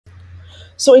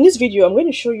So in this video, I'm going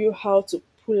to show you how to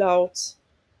pull out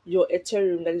your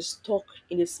Ethereum that is stuck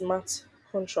in a smart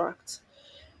contract.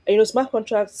 And smart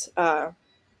contracts are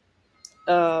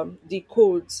the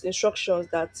codes, instructions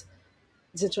that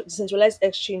decentralized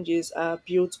exchanges are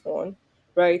built on,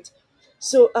 right?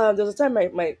 So there was a time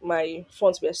my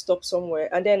funds were stuck somewhere,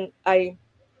 and then I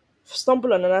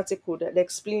stumbled on an article that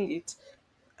explained it,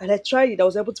 and I tried it. I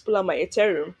was able to pull out my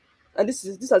Ethereum, and this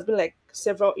has been like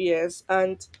several years.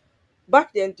 And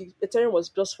back then, the Ethereum was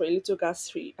just for a little gas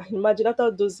fee. I imagine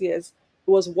after those years, it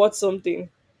was worth something.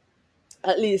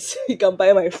 At least you can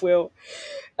buy my fuel.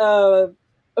 Uh,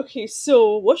 okay,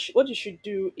 so what you should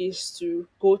do is to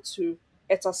go to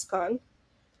Etherscan,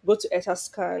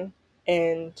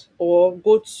 and or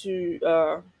go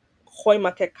to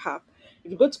CoinMarketCap.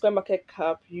 If you go to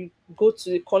CoinMarketCap, you go to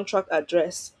the contract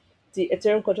address, the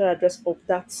Ethereum contract address of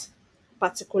that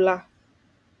particular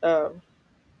um,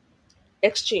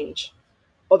 exchange,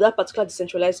 of that particular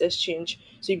decentralized exchange.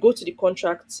 So you go to the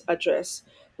contract address.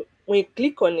 When you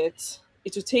click on it,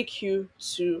 it will take you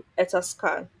to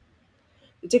Etherscan.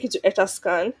 You take it to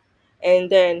Etherscan, and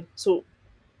then so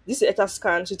this is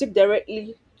Etherscan. So you take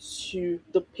directly to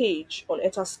the page on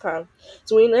Etherscan.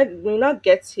 So when you now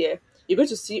get here, you're going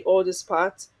to see all these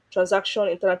parts: transaction,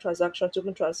 internal transaction,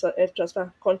 token transfer,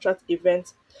 transfer, contract,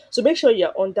 event. So make sure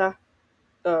you're under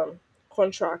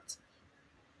contract,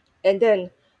 and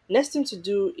then next thing to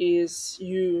do is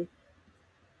you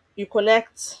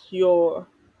connect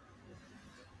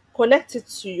it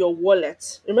to your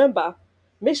wallet. Remember,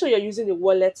 make sure you're using the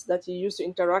wallet that you used to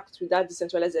interact with that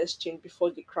decentralized exchange before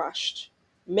they crashed.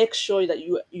 Make sure that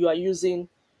you are using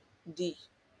the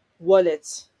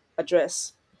wallet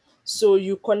address. So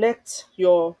you connect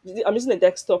your, I'm using a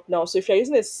desktop now. So if you're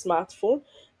using a smartphone,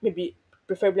 maybe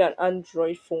preferably an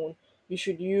Android phone, you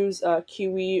should use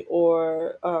Kiwi,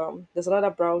 or there's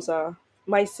another browser,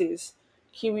 Mices,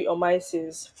 Kiwi or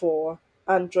Mices for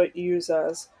Android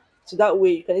users. So that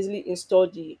way you can easily install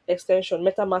the extension,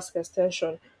 MetaMask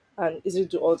extension, and easily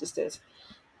do all these things.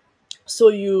 So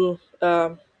you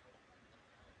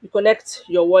connect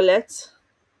your wallet,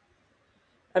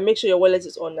 and make sure your wallet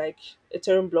is on like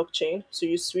Ethereum blockchain. So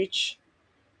you switch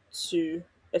to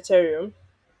Ethereum.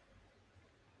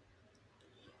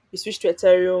 You switch to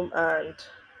Ethereum,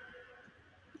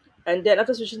 and then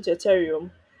after switching to Ethereum,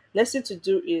 next thing to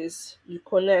do is you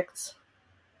connect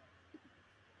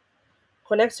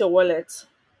your wallet,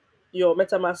 your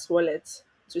MetaMask wallet.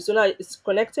 So now it's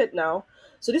connected now.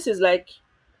 So this is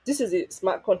a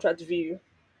smart contract view,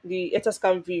 the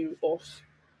Etherscan view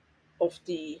of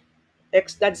the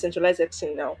X, that decentralized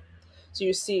exchange now. So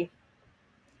you see,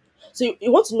 so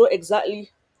you want to know exactly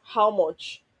how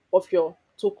much of your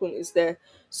token is there.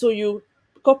 So you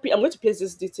copy. I'm going to place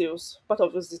these details, part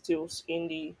of those details, in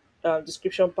the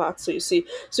description part. So you see,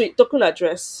 so token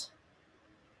address.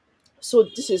 So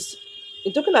this is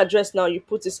in token address. Now you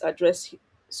put this address.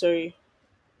 Sorry.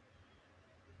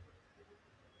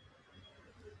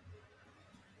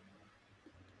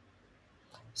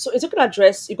 So in token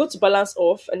address, you go to balance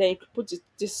off, and then you put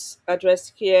this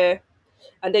address here,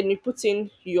 and then you put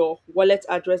in your wallet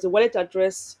address. The wallet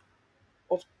address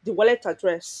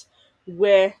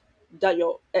where that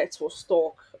your ETH was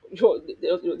stock,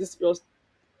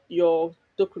 your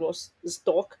token was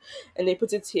stock, and then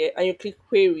put it here, and you click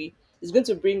query. It's going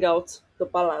to bring out the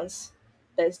balance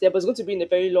that's there, but it's going to be in a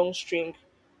very long string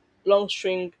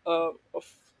of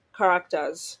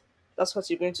characters. That's what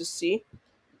you're going to see.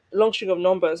 Long string of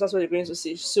numbers. That's what you're going to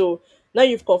see. So now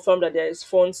you've confirmed that there is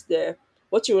funds there.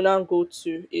 What you will now go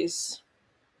to is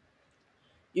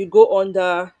you go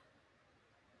under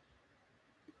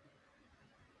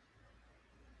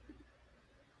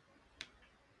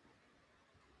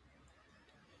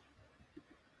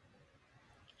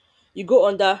you go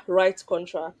under right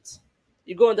contract.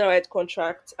 You go under right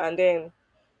contract, and then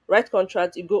right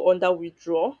contract, you go under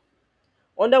withdraw.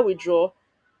 Under withdraw,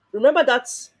 remember that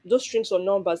those strings of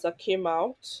numbers that came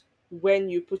out when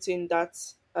you put in that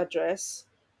address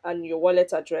and your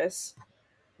wallet address,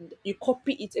 you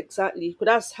copy it exactly, because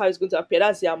that's how it's going to appear.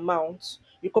 That's the amount.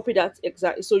 You copy that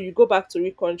exactly. So you go back to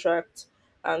recontract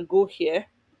and go here.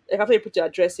 Like after you put your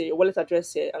address here, your wallet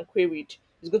address here, and query it,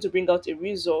 it's going to bring out a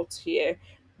result here.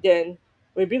 Then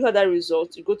when it brings out that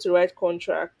result, you go to write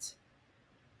contract.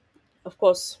 Of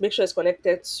course, make sure it's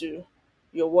connected to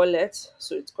your wallet.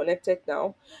 So it's connected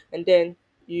now. And then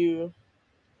you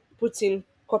put in,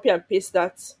 copy and paste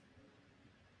that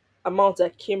amount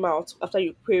that came out after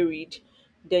you queried.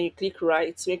 Then you click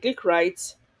write. When you click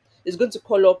write, it's going to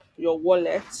call up your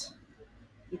wallet.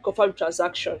 You confirm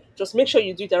transaction. Just make sure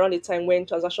you do it around the time when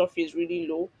transaction fee is really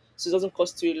low, so it doesn't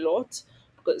cost you a lot.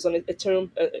 because it's on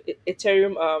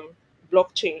Ethereum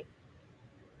blockchain.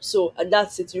 So, and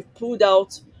that's it. You've pulled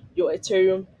out your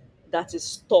Ethereum that is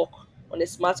stuck on a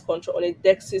smart contract, on a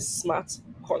DEX's smart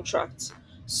contract.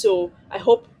 So, I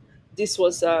hope this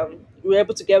was you were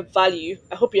able to get value.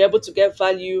 I hope you're able to get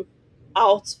value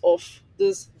out of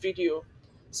this video.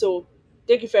 So,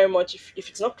 thank you very much. If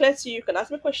it's not clear to you, you can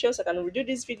ask me questions. I can redo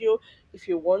this video if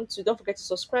you want to. Don't forget to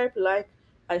subscribe, like,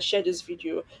 and share this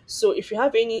video. So if you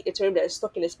have any Ethereum that is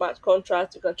stuck in a smart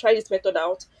contract, you can try this method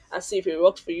out and see if it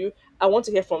works for you. I want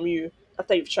to hear from you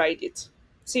after you've tried it.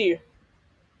 See you.